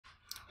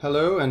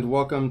Hello and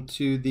welcome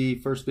to the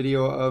first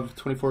video of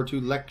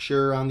 24-2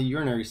 lecture on the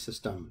urinary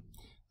system.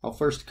 I'll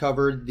first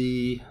cover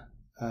the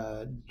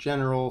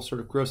general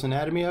sort of gross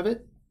anatomy of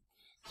it.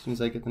 As soon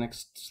as I get the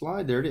next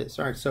slide, there it is.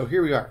 All right, so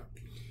here we are.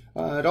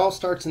 It all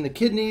starts in the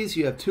kidneys.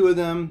 You have two of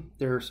them.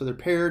 They're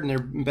paired and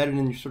they're embedded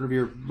in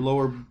your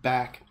lower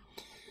back.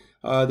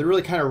 They're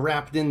really kind of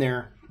wrapped in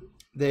there.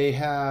 They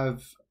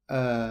have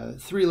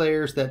three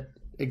layers that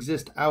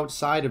exist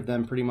outside of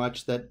them pretty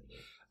much that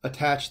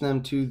attach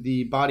them to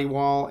the body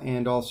wall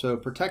and also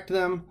protect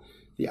them.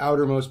 The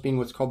outermost being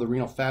what's called the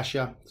renal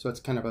fascia. So it's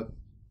kind of a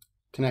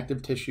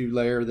connective tissue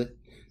layer that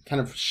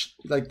kind of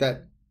like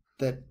that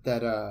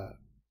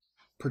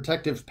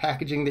protective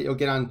packaging that you'll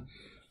get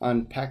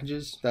on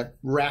packages that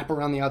wrap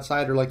around the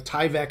outside, or like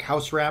Tyvek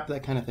house wrap,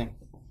 that kind of thing.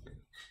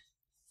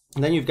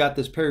 And then you've got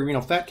this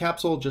perirenal fat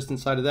capsule just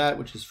inside of that,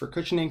 which is for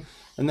cushioning,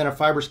 and then a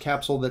fibrous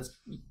capsule that's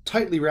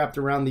tightly wrapped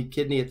around the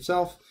kidney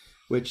itself,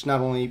 which not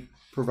only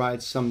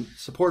provides some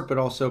support but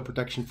also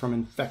protection from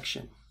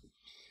infection.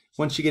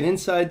 Once you get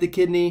inside the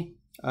kidney,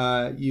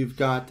 you've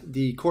got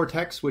the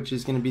cortex, which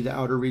is going to be the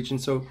outer region.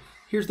 So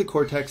here's the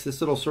cortex,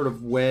 this little sort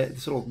of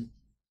this little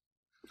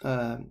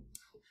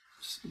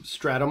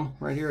stratum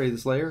right here,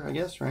 this layer, I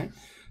guess, right?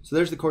 So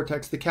there's the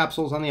cortex. The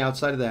capsule's on the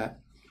outside of that.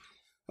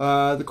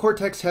 The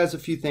cortex has a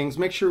few things.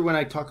 Make sure when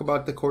I talk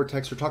about the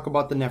cortex or talk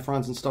about the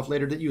nephrons and stuff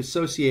later that you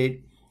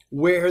associate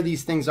where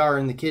these things are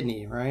in the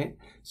kidney, right?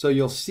 So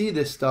you'll see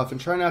this stuff,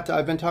 and try not to,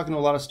 I've been talking to a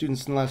lot of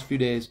students in the last few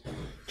days,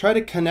 try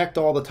to connect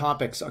all the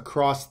topics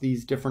across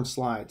these different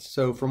slides.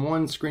 So from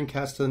one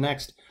screencast to the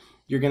next,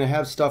 you're going to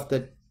have stuff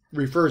that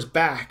refers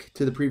back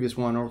to the previous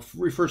one or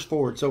refers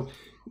forward. So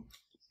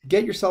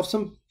get yourself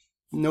some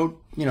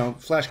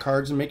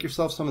flashcards and make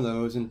yourself some of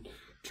those and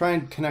try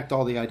and connect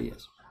all the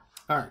ideas.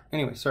 All right,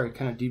 anyway, sorry,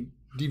 kind of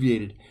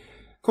deviated.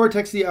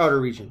 Cortex, the outer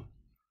region.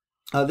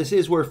 This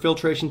is where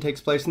filtration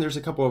takes place, and there's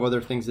a couple of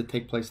other things that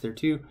take place there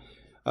too.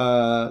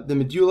 The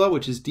medulla,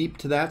 which is deep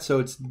to that, so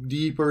it's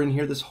deeper in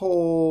here. This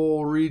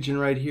whole region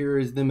right here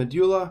is the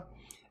medulla,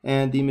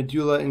 and the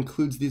medulla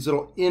includes these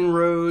little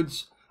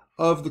inroads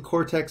of the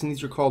cortex, and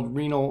these are called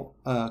renal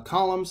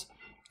columns.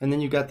 And then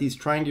you've got these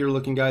triangular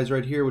looking guys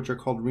right here, which are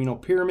called renal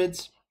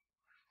pyramids.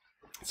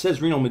 It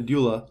says renal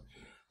medulla,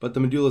 but the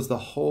medulla is the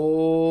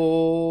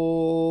whole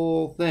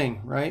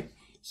thing, right?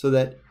 So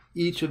that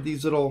each of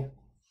these little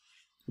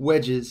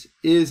wedges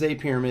is a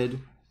pyramid,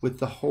 with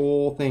the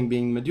whole thing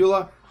being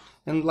medulla.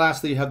 And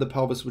lastly, you have the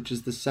pelvis, which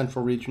is the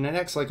central region. It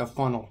acts like a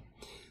funnel.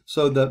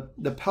 So the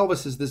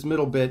pelvis is this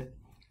middle bit,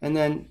 and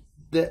then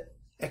the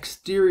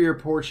exterior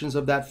portions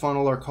of that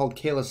funnel are called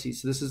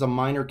calyces. So this is a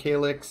minor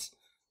calyx,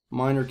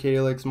 minor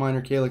calyx,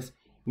 minor calyx,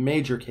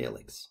 major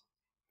calyx.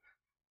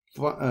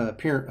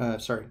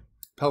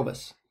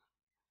 Pelvis.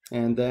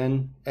 And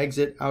then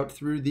exit out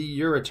through the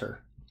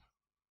ureter.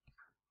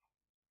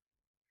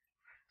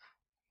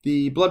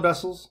 The blood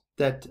vessels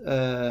that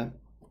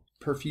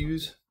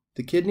perfuse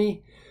the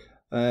kidney,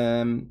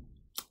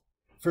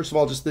 first of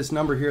all, just this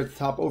number here at the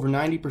top, over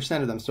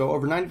 90% of them. So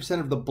over 90%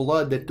 of the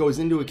blood that goes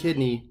into a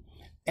kidney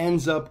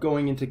ends up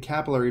going into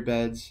capillary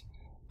beds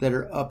that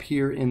are up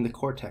here in the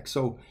cortex.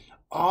 So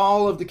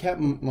all of the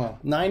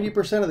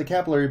 90% of the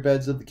capillary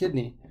beds of the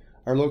kidney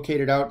are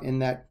located out in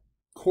that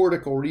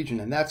cortical region,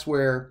 and that's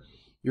where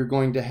you're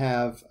going to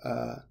have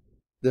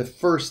the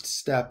first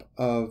step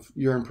of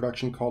urine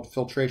production called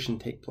filtration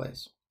take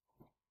place.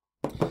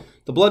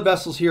 The blood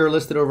vessels here are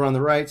listed over on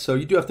the right, so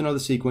you do have to know the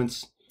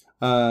sequence.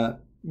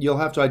 You'll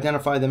have to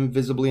identify them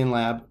visibly in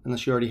lab,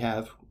 unless you already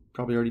have.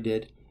 Probably already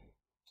did.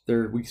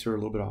 Their weeks are a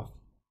little bit off.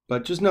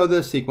 But just know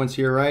the sequence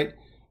here, right?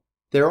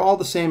 They're all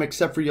the same,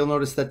 except for you'll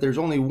notice that there's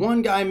only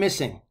one guy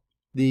missing.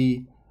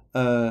 The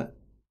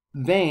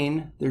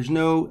vein, there's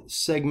no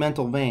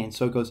segmental vein.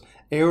 So it goes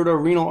aorta,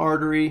 renal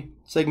artery,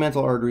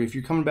 segmental artery. If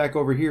you're coming back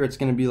over here, it's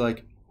going to be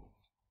like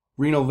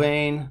renal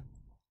vein,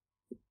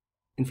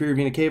 inferior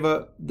vena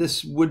cava.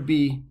 This would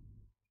be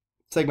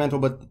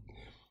segmental, but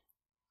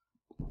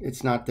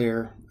it's not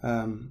there.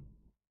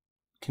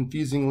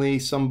 Confusingly,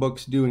 some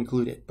books do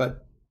include it,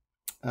 but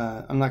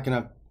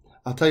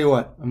I'll tell you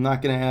what, I'm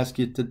not going to ask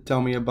you to tell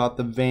me about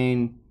the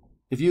vein.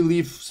 If you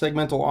leave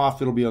segmental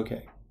off, it'll be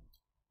okay.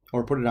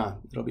 Or put it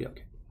on, it'll be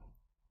okay.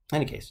 In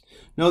any case,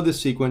 know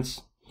this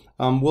sequence.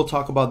 We'll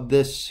talk about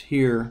this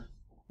here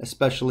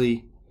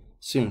especially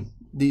soon.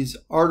 These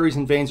arteries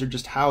and veins are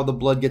just how the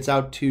blood gets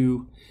out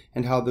to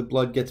and how the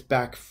blood gets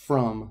back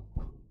from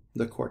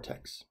the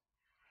cortex.